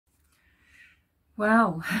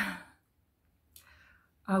Well,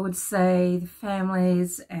 I would say the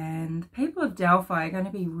families and the people of Delphi are going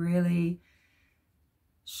to be really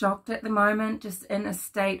shocked at the moment, just in a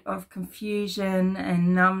state of confusion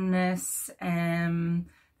and numbness, and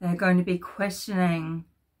they're going to be questioning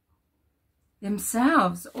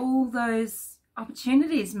themselves, all those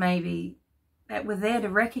opportunities maybe that were there to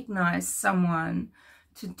recognize someone,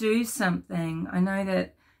 to do something. I know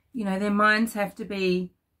that, you know, their minds have to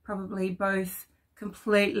be probably both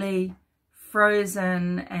completely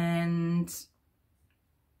frozen and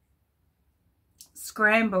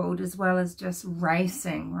scrambled, as well as just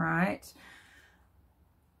racing, right?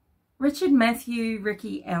 Richard Matthew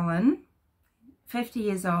Ricky Allen, 50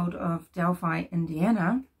 years old, of Delphi,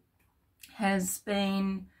 Indiana, has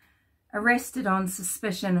been arrested on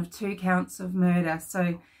suspicion of 2 counts of murder.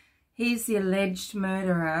 So he's the alleged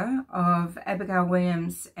murderer of Abigail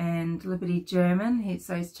Williams and Liberty German.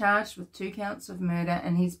 So he's charged with 2 counts of murder,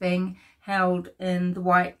 and he's being held in the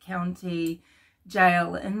White County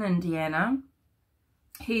Jail in Indiana.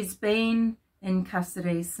 He's been in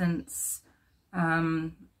custody since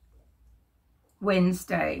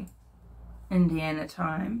Wednesday, Indiana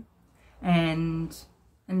time, and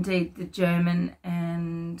indeed the German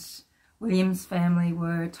and Williams family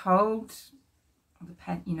were told,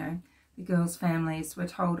 the girls' families were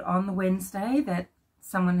told on the Wednesday that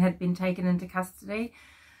someone had been taken into custody.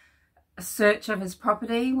 A search of his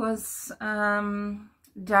property was done,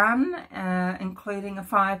 including a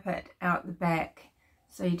fire pit out the back.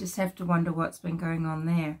 So you just have to wonder what's been going on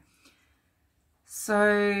there.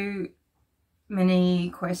 So many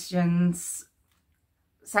questions,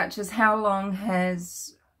 such as how long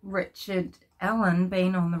has Richard Allen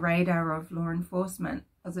been on the radar of law enforcement?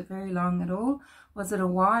 Was it very long at all? Was it a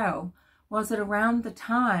while? Was it around the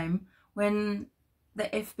time when the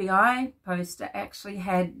FBI poster actually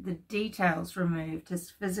had the details removed, his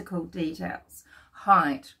physical details,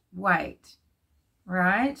 height, weight,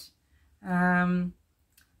 right?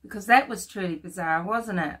 Because that was truly bizarre,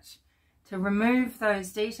 wasn't it? To remove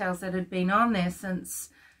those details that had been on there since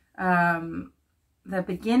the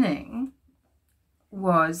beginning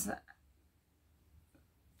was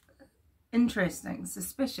interesting,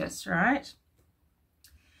 suspicious, right?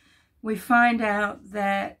 We find out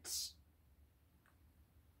that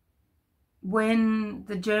when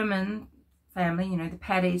the German family, you know, the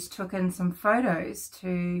Paddies, took in some photos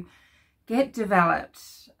to get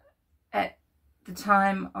developed at the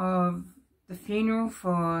time of the funeral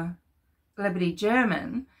for Liberty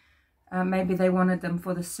German, maybe they wanted them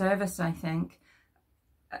for the service, I think.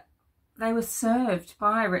 They were served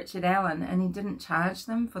by Richard Allen, and he didn't charge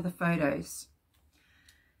them for the photos.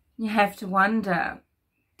 You have to wonder,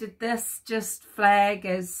 did this just flag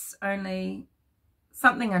as only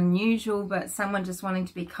something unusual, but someone just wanting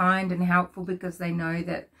to be kind and helpful because they know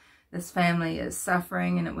that this family is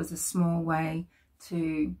suffering, and it was a small way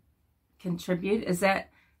to contribute? Is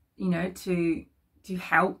that, you know, to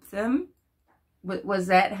help them? Was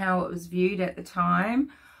that how it was viewed at the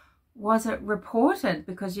time? Was it reported?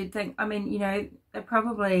 Because you'd think, I mean, you know, they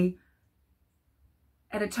probably,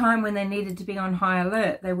 at a time when they needed to be on high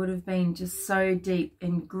alert, they would have been just so deep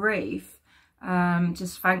in grief,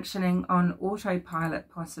 just functioning on autopilot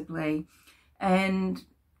possibly. And,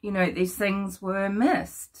 you know, these things were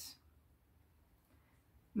missed.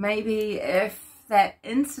 Maybe if that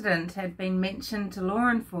incident had been mentioned to law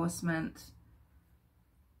enforcement,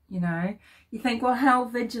 you know, you think, well, how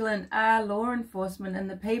vigilant are law enforcement and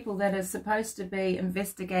the people that are supposed to be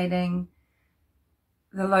investigating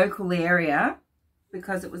the local area,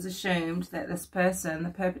 because it was assumed that this person, the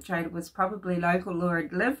perpetrator, was probably local or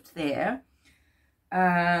had lived there.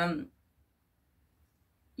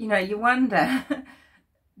 You know, you wonder,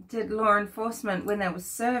 did law enforcement, when they were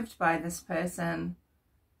served by this person,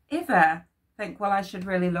 ever think, well, I should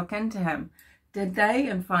really look into him? Did they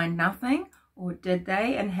and find nothing? Or did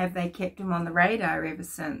they, and have they kept him on the radar ever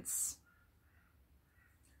since?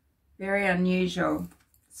 Very unusual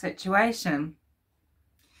situation.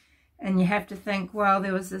 And you have to think, well,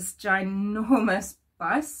 there was this ginormous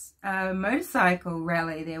motorcycle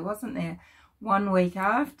rally there, wasn't there? 1 week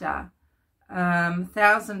after.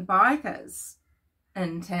 1,000 bikers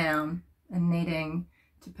in town and needing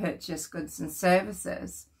to purchase goods and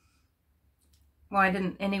services. Why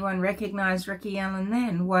didn't anyone recognize Ricky Allen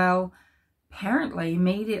then? Well, apparently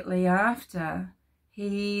immediately after,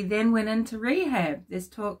 he then went into rehab. There's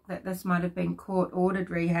talk that this might have been court-ordered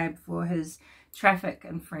rehab for his traffic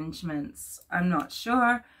infringements. I'm not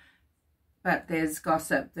sure, but there's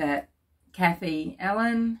gossip that Kathy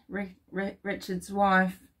Allen, Richard's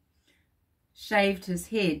wife, shaved his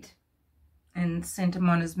head and sent him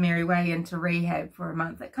on his merry way into rehab for a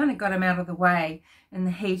month. It kind of got him out of the way in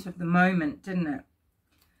the heat of the moment, didn't it?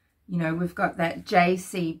 You know, we've got that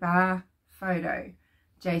JC bar photo.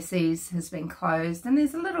 JC's has been closed, and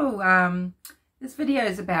there's a little, there's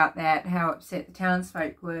videos about that, how upset the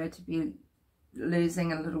townsfolk were to be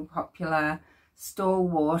losing a little popular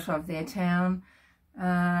stalwart of their town.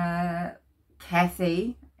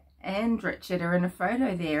 Kathy and Richard are in a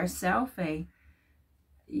photo there, a selfie.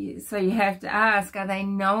 So you have to ask, are they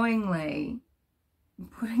knowingly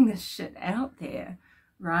putting this shit out there,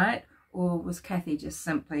 right? Or was Kathy just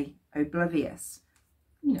simply oblivious?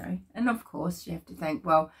 You know, and of course you have to think,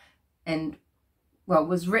 well,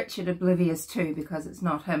 was Richard oblivious too, because it's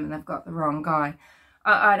not him and they've got the wrong guy?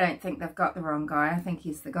 I don't think they've got the wrong guy. I think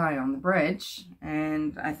he's the guy on the bridge,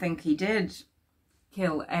 and I think he did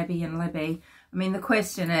kill Abby and Libby. I mean, the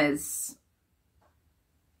question is,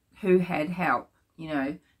 who had help, you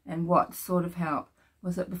know, and what sort of help?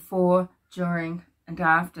 Was it before, during, and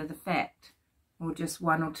after the fact, or just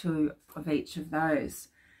one or two of each of those?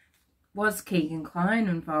 Was Keegan Kline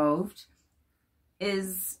involved?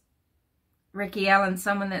 Is Ricky Allen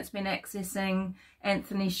someone that's been accessing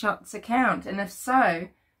Anthony Shott's account? And if so,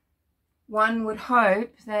 one would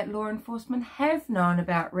hope that law enforcement have known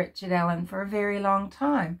about Richard Allen for a very long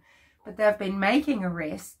time, but they've been making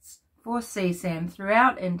arrests for CSAM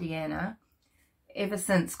throughout Indiana ever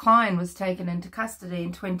since Kline was taken into custody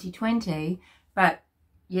in 2020, but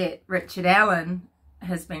yet Richard Allen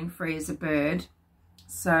has been free as a bird.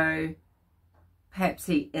 So perhaps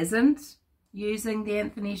he isn't using the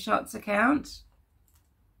Anthony Shott's account.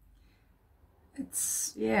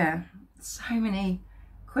 It's, yeah, so many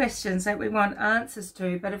questions that we want answers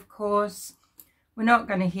to, but of course we're not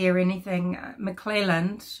going to hear anything.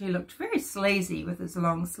 McClelland, who looked very sleazy with his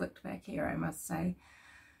long slicked back hair, I must say,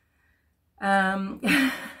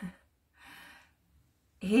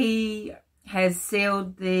 he has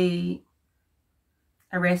sealed the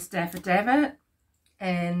arrest affidavit,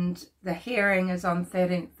 and the hearing is on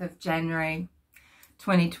 13th of January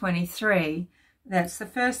 2023. That's the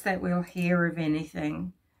first that we'll hear of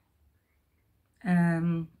anything.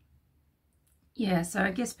 Yeah, so I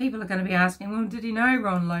guess people are going to be asking, well, did he know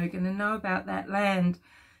Ron Logan and know about that land?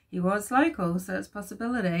 He was local, so it's a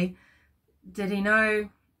possibility. Did he know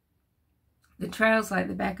the trails like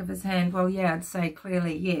the back of his hand? Well, yeah, I'd say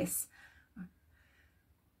clearly yes.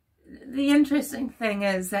 The interesting thing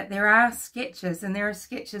is that there are sketches, and there are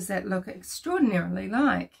sketches that look extraordinarily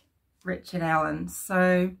like Richard Allen.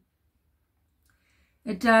 So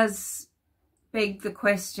it does beg the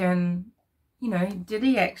question, you know, did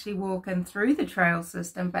he actually walk in through the trail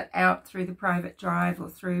system but out through the private drive, or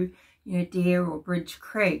through, you know, Deer or Bridge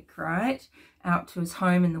Creek, right, out to his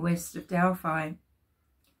home in the west of Delphi,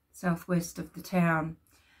 southwest of the town?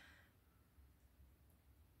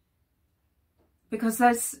 Because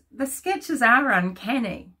the sketches are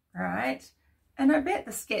uncanny, right? And I bet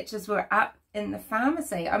the sketches were up in the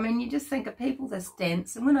pharmacy. I mean, you just think of people this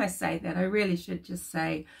dense, and when I say that, I really should just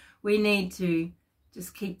say we need to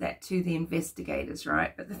just keep that to the investigators,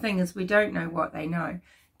 right? But the thing is, we don't know what they know.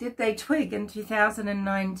 Did they twig in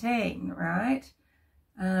 2019, right?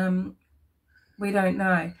 We don't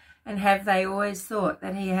know. And have they always thought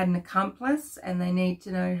that he had an accomplice and they need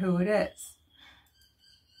to know who it is?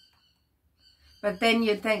 But then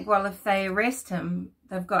you'd think, well, if they arrest him,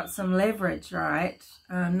 they've got some leverage, right?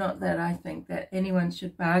 Not that I think that anyone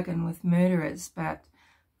should bargain with murderers, but,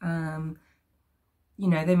 you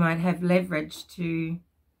know, they might have leverage to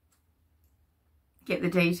get the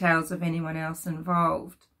details of anyone else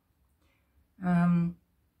involved.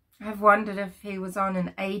 I've wondered if he was on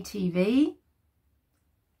an ATV,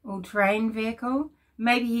 all-terrain vehicle.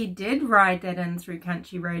 Maybe he did ride that in through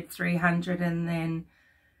Country Road 300 and then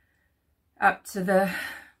up to the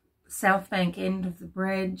South Bank end of the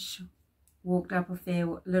bridge, walked up a fair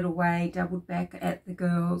little way, doubled back at the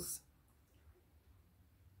girls,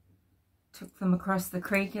 took them across the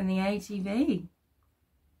creek in the ATV.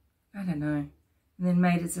 I don't know. And then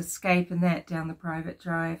made his escape in that down the private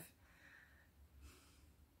drive.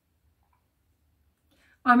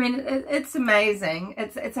 I mean, it's amazing.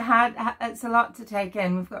 It's a lot to take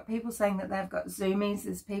in. We've got people saying that they've got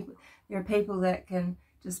zoomies. There are people that can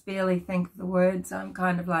just barely think of the words. I'm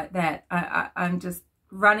kind of like that. I'm just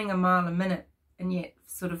running a mile a minute and yet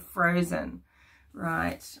sort of frozen,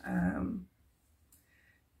 right?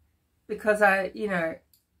 Because you know,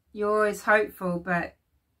 you're always hopeful, but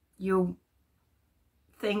you're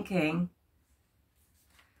thinking,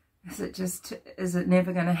 is it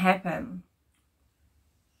never going to happen?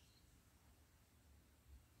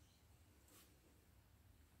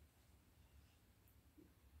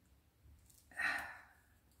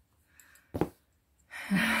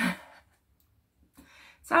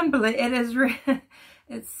 unbelievable. It is.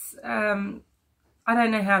 It's. I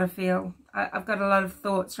don't know how to feel. I've got a lot of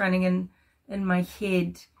thoughts running in my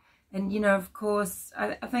head, and you know, of course,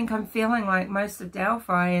 I think I'm feeling like most of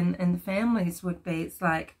Delphi and the families would be. It's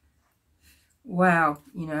like, wow,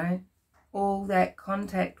 you know, all that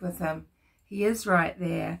contact with him. He is right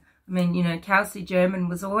there. I mean, you know, Kelsey German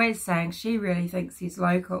was always saying she really thinks he's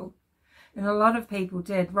local. And a lot of people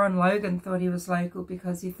did. Ron Logan thought he was local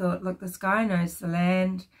because he thought, look, this guy knows the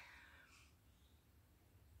land.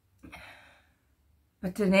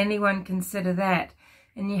 But did anyone consider that?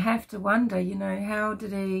 And you have to wonder, you know, how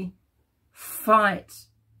did he fight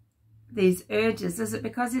these urges? Is it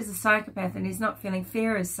because he's a psychopath and he's not feeling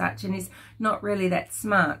fear as such, and he's not really that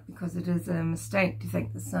smart? Because it is a mistake to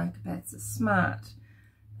think the psychopaths are smart.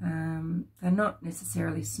 They're not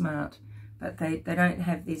necessarily smart, but they don't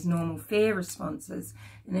have these normal fear responses.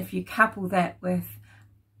 And if you couple that with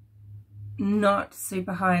not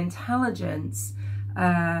super high intelligence,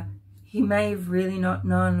 he may have really not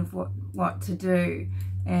known of what to do.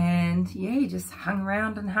 And yeah, he just hung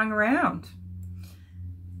around and hung around.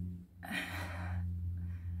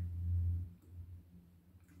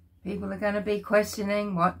 People are going to be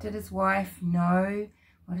questioning, what did his wife know?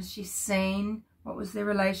 What has she seen? What was their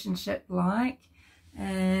relationship like?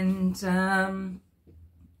 And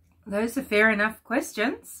those are fair enough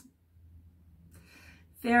questions.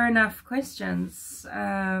 Fair enough questions.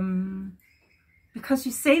 Because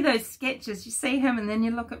you see those sketches, you see him, and then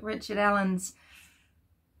you look at Richard Allen's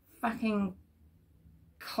fucking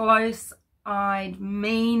close-eyed,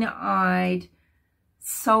 mean-eyed,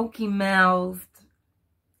 sulky-mouthed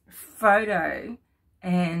photo,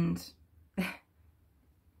 and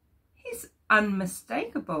he's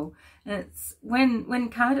unmistakable. And it's when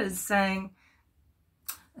Carter's saying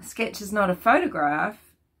a sketch is not a photograph,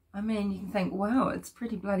 I mean, you can think, wow, it's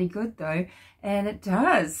pretty bloody good though. And it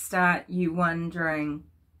does start you wondering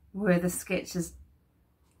where the sketch is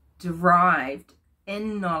derived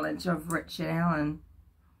in knowledge of Richard Allen.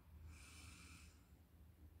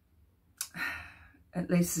 At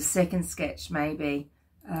least the second sketch, maybe.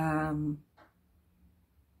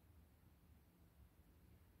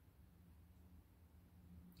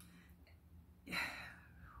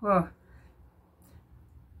 Well,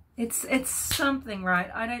 it's something, right?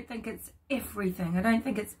 I don't think it's everything. I don't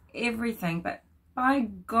think it's everything, but by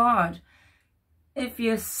God, if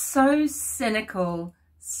you're so cynical,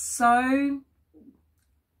 so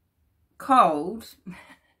cold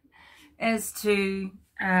as to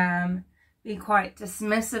be quite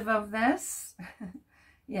dismissive of this,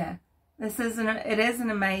 yeah, it is an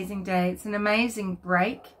amazing day. It's an amazing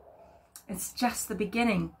break. It's just the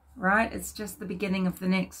beginning, right? It's just the beginning of the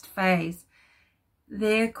next phase.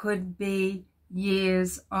 There could be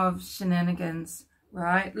years of shenanigans,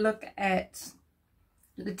 right? Look at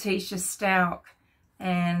Letitia Stout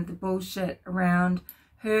and the bullshit around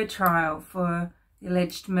her trial for the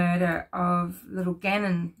alleged murder of little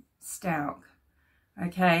Gannon Stout,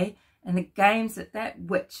 okay? And the games that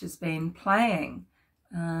witch has been playing.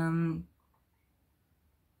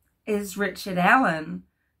 Is Richard Allen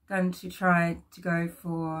going to try to go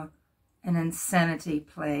for an insanity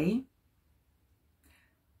plea?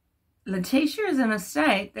 Letitia is in a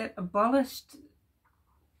state that abolished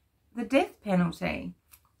the death penalty.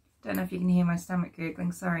 Don't know if you can hear my stomach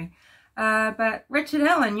gurgling, sorry. But Richard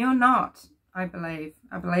Allen, you're not, I believe.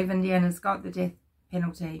 I believe Indiana's got the death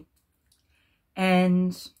penalty.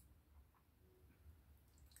 And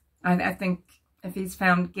I think if he's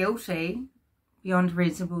found guilty beyond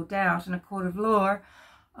reasonable doubt in a court of law,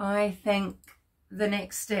 I think the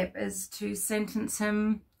next step is to sentence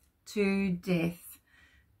him to death.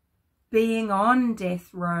 Being on death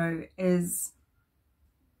row is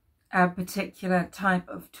a particular type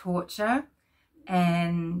of torture,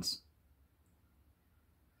 and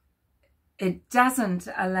it doesn't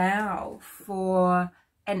allow for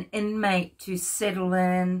an inmate to settle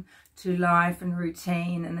in to life and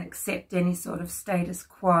routine and accept any sort of status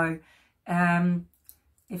quo.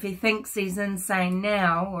 If he thinks he's insane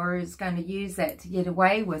now, or is going to use that to get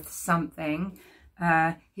away with something,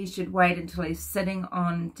 he should wait until he's sitting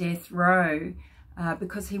on death row,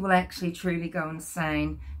 because he will actually truly go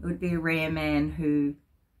insane. It would be a rare man who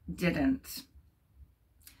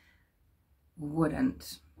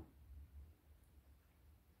wouldn't.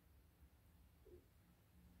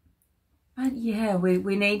 But yeah,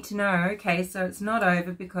 we need to know, okay, so it's not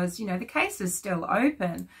over because, you know, the case is still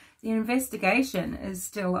open. The investigation is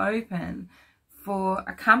still open for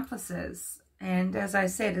accomplices. And as I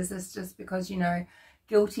said, is this just because, you know,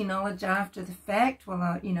 guilty knowledge after the fact?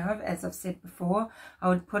 Well, you know, as I've said before, I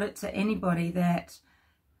would put it to anybody that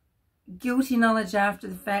guilty knowledge after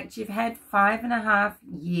the fact. You've had 5.5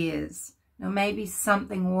 years. Now maybe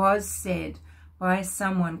something was said by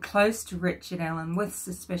someone close to Richard Allen with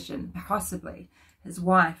suspicion, possibly his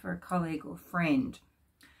wife or a colleague or friend.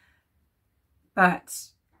 But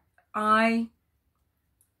I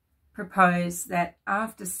propose that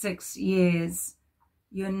after 6 years,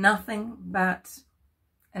 you're nothing but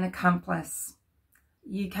an accomplice.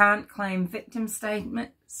 You can't claim victim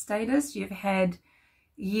status. You've had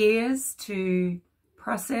years to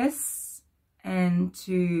process and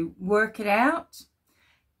to work it out.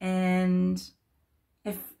 And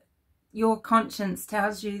if your conscience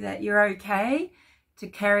tells you that you're okay to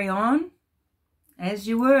carry on as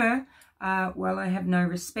you were, well, I have no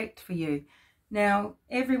respect for you. Now,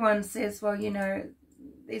 everyone says, well, you know,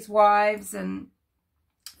 these wives and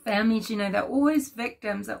families, you know, they're always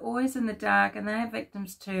victims, they're always in the dark, and they are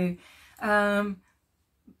victims too.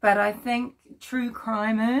 But I think true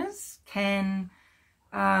crimers can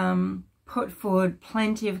put forward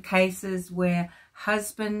plenty of cases where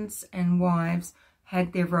husbands and wives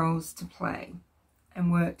had their roles to play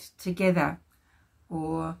and worked together.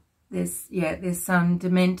 Or there's some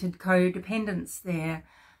demented codependence there.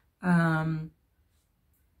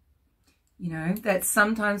 You know, that's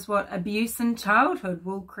sometimes what abuse in childhood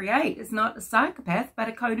will create. It's not a psychopath, but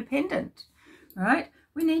a codependent, right?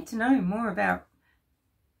 We need to know more about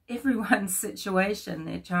everyone's situation,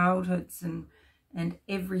 their childhoods and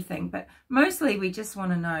everything. But mostly we just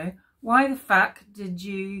want to know, why the fuck did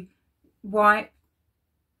you wipe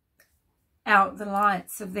out the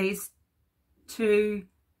lights of these two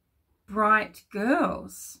bright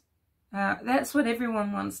girls? That's what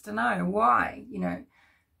everyone wants to know. Why, you know?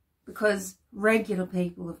 Because regular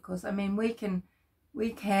people, of course, I mean, we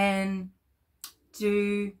can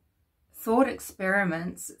do thought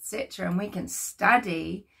experiments, etc., and we can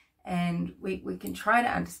study and we can try to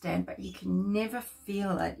understand, but you can never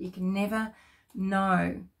feel it. You can never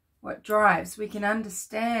know what drives. We can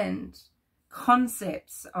understand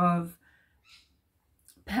concepts of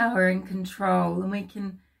power and control, and we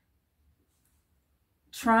can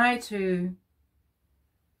try to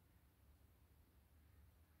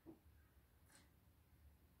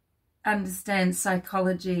understand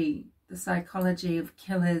psychology, the psychology of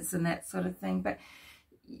killers and that sort of thing, but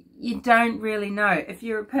you don't really know. If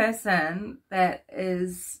you're a person that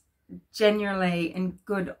is generally in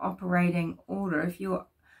good operating order, if your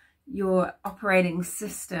operating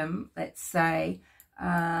system, let's say,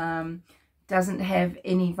 doesn't have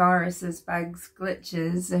any viruses, bugs,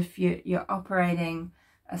 glitches, if you're operating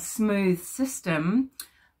a smooth system,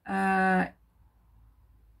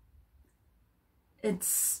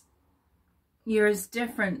 you're as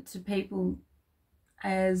different to people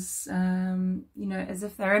as, you know, as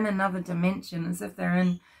if they're in another dimension, as if they're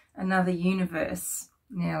in another universe,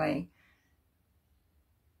 nearly.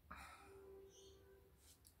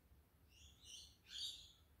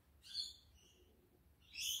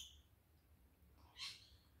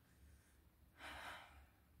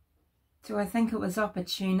 Do I think it was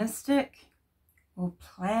opportunistic or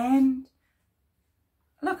planned?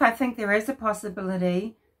 Look, I think there is a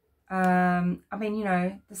possibility. I mean, you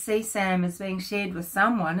know, the CSAM is being shared with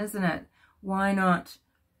someone, isn't it? Why not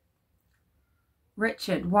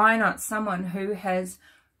Richard? Why not someone who has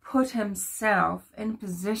put himself in a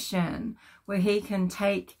position where he can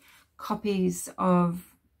take copies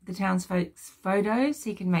of the townsfolk's photos,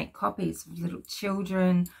 he can make copies of little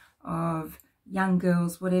children, of young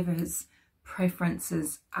girls, whatever his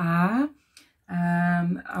preferences are.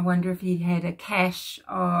 I wonder if he had a cache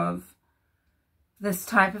of this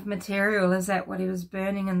type of material. Is that what he was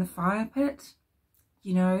burning in the fire pit?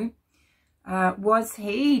 You know, was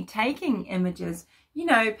he taking images? You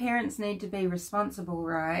know, parents need to be responsible,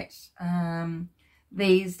 right?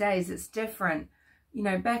 These days it's different. You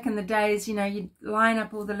know, back in the days, you know, you'd line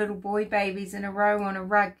up all the little boy babies in a row on a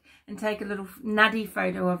rug and take a little nutty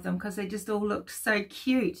photo of them because they just all looked so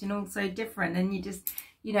cute and all so different. And you just,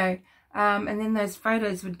 you know, and then those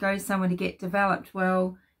photos would go somewhere to get developed.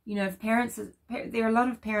 Well, you know, if parents, there are a lot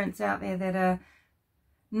of parents out there that are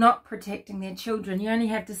not protecting their children. You only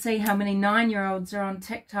have to see how many 9-year-olds are on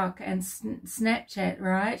TikTok and Snapchat,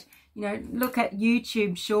 right? You know, look at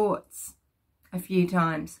YouTube shorts a few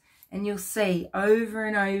times and you'll see over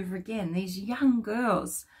and over again these young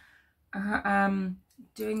girls are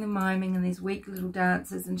doing the miming and these weak little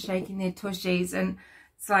dances and shaking their tushies, and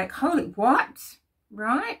it's like, holy, what?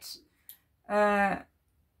 Right?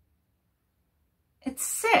 It's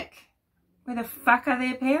sick. Where the fuck are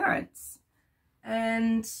their parents?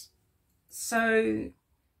 And so,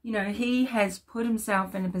 you know, he has put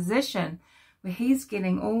himself in a position where he's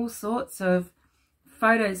getting all sorts of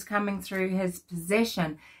photos coming through his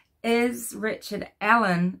possession. Is Richard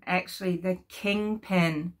Allen actually the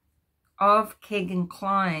kingpin of Keegan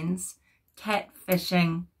Klein's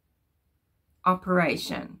catfishing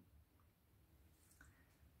operation?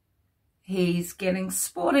 He's getting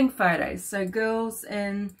sporting photos, so girls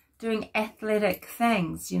in doing athletic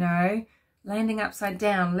things, you know, landing upside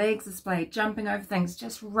down, legs displayed, jumping over things,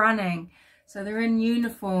 just running. So they're in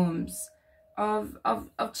uniforms of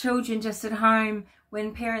children just at home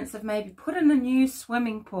when parents have maybe put in a new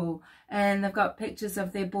swimming pool and they've got pictures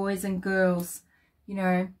of their boys and girls, you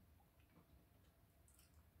know.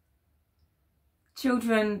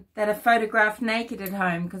 Children that are photographed naked at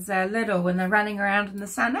home because they're little and they're running around in the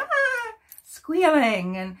sun,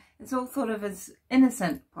 squealing, and it's all thought of as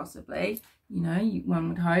innocent, possibly, you know, one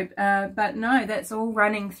would hope. But no, that's all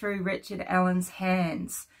running through Richard Allen's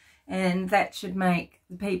hands. And that should make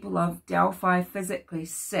the people of Delphi physically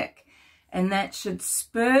sick. And that should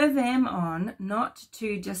spur them on not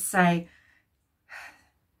to just say,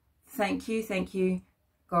 thank you,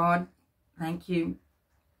 God, thank you,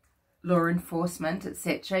 law enforcement,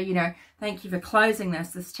 etc. You know, thank you for closing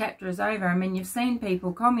this. This chapter is over. I mean, you've seen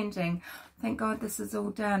people commenting, thank God this is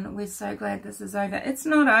all done. We're so glad this is over. It's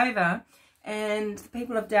not over. And the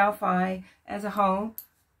people of Delphi as a whole,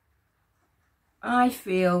 I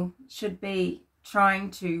feel, should be trying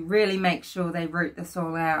to really make sure they root this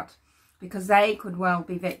all out, because they could well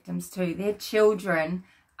be victims too. Their children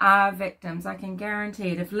are victims. I can guarantee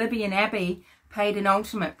it. If Libby and Abby paid an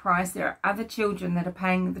ultimate price, there are other children that are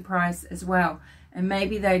paying the price as well. And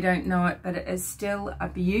maybe they don't know it, but it is still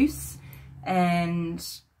abuse. And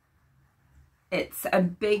it's a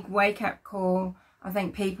big wake-up call. I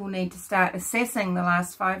think people need to start assessing the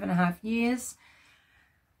last 5.5 years,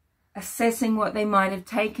 assessing what they might have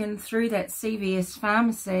taken through that CVS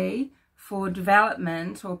pharmacy for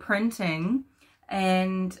development or printing,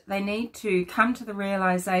 and they need to come to the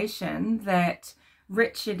realization that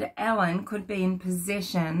Richard Allen could be in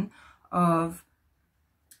possession of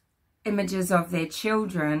images of their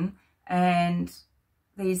children, and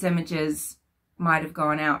these images might have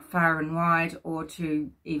gone out far and wide, or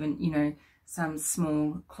to even, you know, some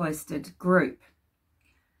small cloistered group.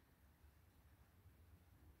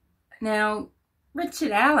 Now,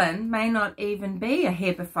 Richard Allen may not even be a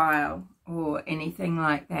hebephile or anything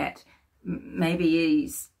like that. Maybe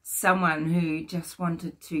he's someone who just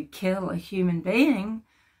wanted to kill a human being.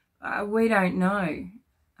 We don't know.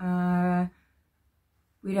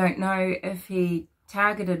 We don't know if he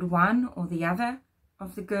targeted one or the other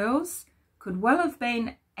of the girls. Could well have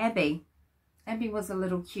been Abby. Abby was a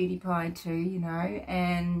little cutie pie too, you know.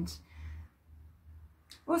 And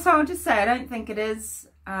also, I'll just say, I don't think it is.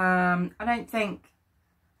 I don't think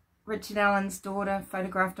Richard Allen's daughter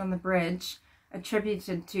photographed on the bridge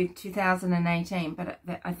attributed to 2018, but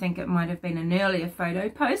I think it might have been an earlier photo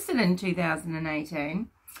posted in 2018.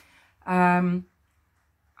 I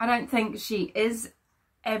don't think she is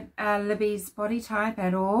Libby's body type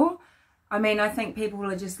at all. I mean, I think people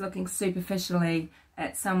are just looking superficially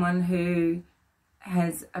at someone who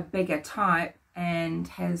has a bigger type and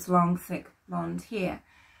has long, thick blonde hair.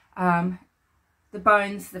 The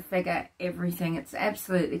bones, the figure, everything, it's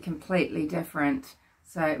absolutely completely different.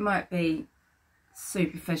 So it might be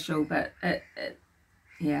superficial, but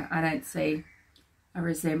yeah, I don't see a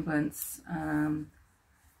resemblance.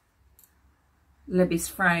 Libby's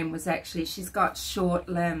frame was actually, she's got short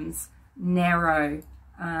limbs, narrow,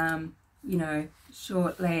 you know,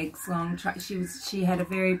 short legs, long trunk. She had a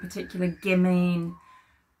very particular Gimmeen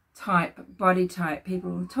type, body type.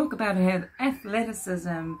 People talk about her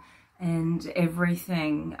athleticism and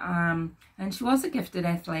everything, and she was a gifted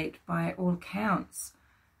athlete by all accounts,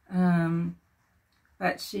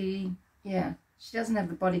 but she doesn't have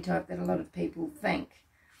the body type that a lot of people think.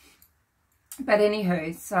 But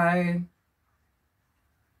anywho, so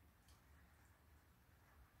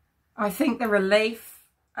I think the relief,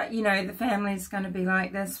 you know, the family is going to be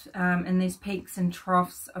like this, in these peaks and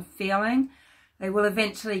troughs of feeling. They will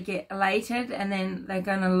eventually get elated, and then they're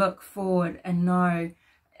going to look forward and know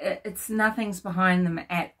it's nothing's behind them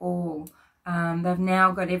at all. They've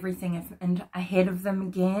now got everything ahead of them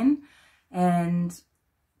again, and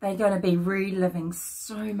they're going to be reliving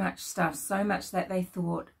so much stuff, so much that they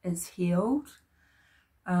thought is healed.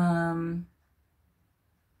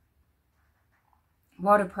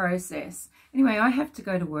 What a process. Anyway, I have to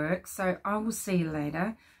go to work, so I will see you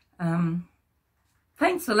later.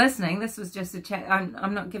 Thanks for listening. This was just a chat.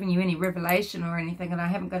 I'm not giving you any revelation or anything, and I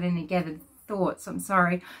haven't got any gathered thoughts. I'm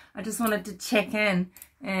sorry. I just wanted to check in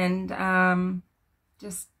and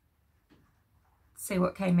just see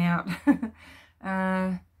what came out.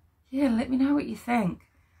 Yeah, let me know what you think.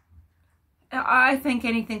 I think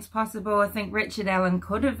anything's possible. I think Richard Allen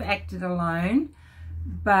could have acted alone,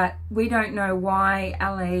 but we don't know why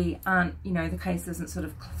Ellie aren't, you know, the case isn't sort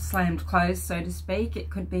of slammed closed, so to speak. It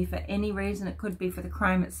could be for any reason. It could be for the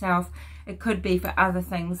crime itself. It could be for other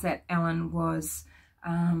things that Allen was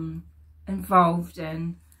involved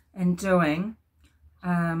in doing.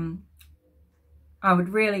 I would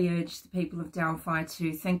really urge the people of Delphi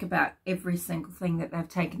to think about every single thing that they've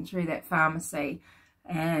taken through that pharmacy,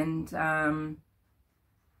 and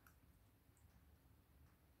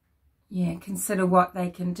yeah, consider what they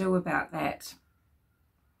can do about that.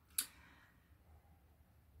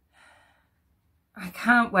 I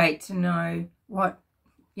can't wait to know what,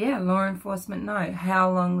 law enforcement know,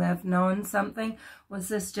 how long they've known something. Was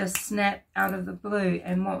this just snap out of the blue,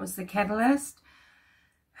 and what was the catalyst?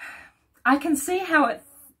 I can see how it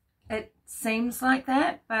seems like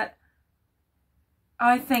that, but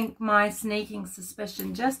I think my sneaking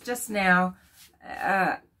suspicion just now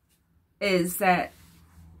is that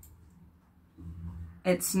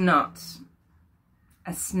it's not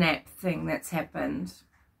a snap thing that's happened.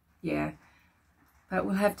 Yeah. But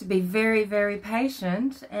we'll have to be very, very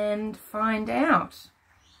patient and find out.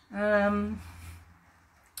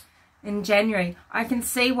 In January, I can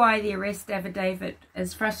see why the arrest affidavit,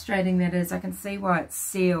 as frustrating that is, I can see why it's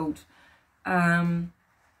sealed.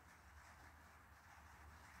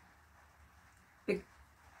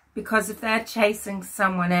 Because if they're chasing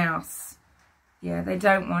someone else, yeah, they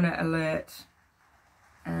don't want to alert.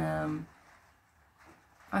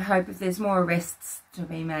 I hope if there's more arrests to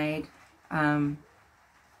be made,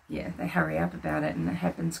 yeah, they hurry up about it and it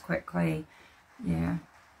happens quickly. Yeah.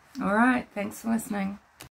 All right. Thanks for listening.